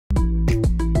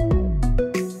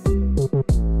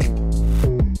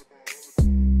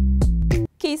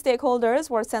Stakeholders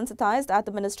were sensitized at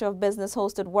the Ministry of Business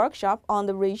hosted workshop on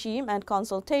the regime and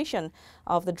consultation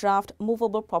of the draft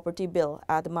movable property bill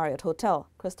at the Marriott Hotel.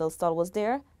 Crystal Stull was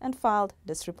there and filed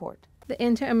this report. The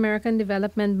Inter-American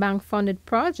Development Bank funded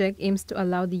project aims to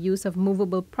allow the use of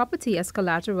movable property as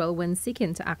collateral when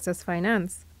seeking to access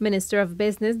finance. Minister of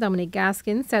Business Dominic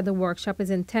Gaskin said the workshop is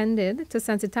intended to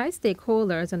sensitize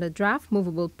stakeholders on the draft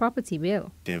movable property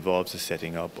bill. It involves the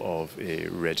setting up of a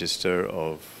register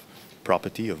of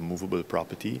property, of movable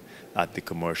property at the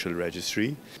commercial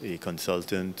registry. A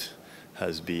consultant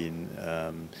has been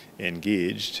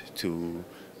engaged to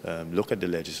look at the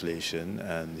legislation,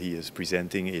 and he is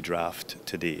presenting a draft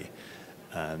today.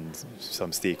 And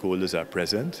some stakeholders are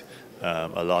present.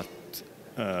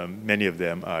 Many of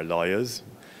them are lawyers,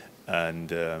 and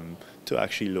to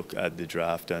actually look at the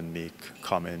draft and make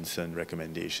comments and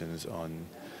recommendations on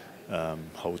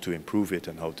how to improve it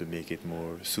and how to make it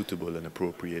more suitable and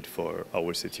appropriate for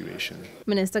our situation.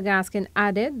 Minister Gaskin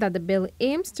added that the bill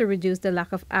aims to reduce the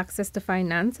lack of access to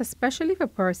finance, especially for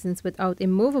persons without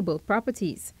immovable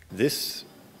properties. This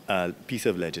piece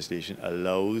of legislation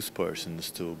allows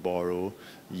persons to borrow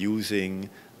using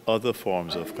other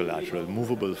forms of collateral,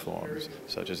 movable forms,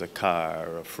 such as a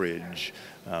car, a fridge,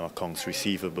 accounts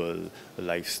receivable,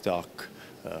 livestock,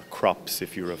 crops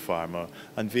if you're a farmer,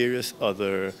 and various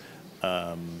other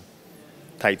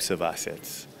types of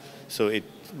assets. So it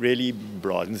really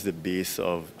broadens the base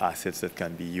of assets that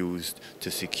can be used to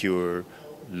secure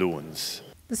loans.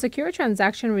 The Secure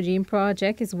Transaction Regime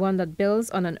project is one that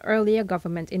builds on an earlier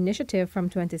government initiative from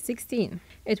 2016.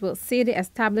 It will see the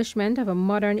establishment of a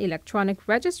modern electronic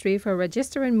registry for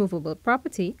registering movable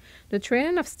property, the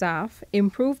training of staff,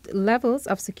 improved levels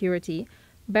of security,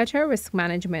 better risk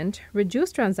management,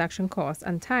 reduced transaction costs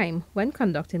and time when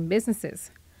conducting businesses.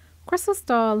 Crystal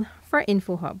Stull for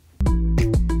InfoHub.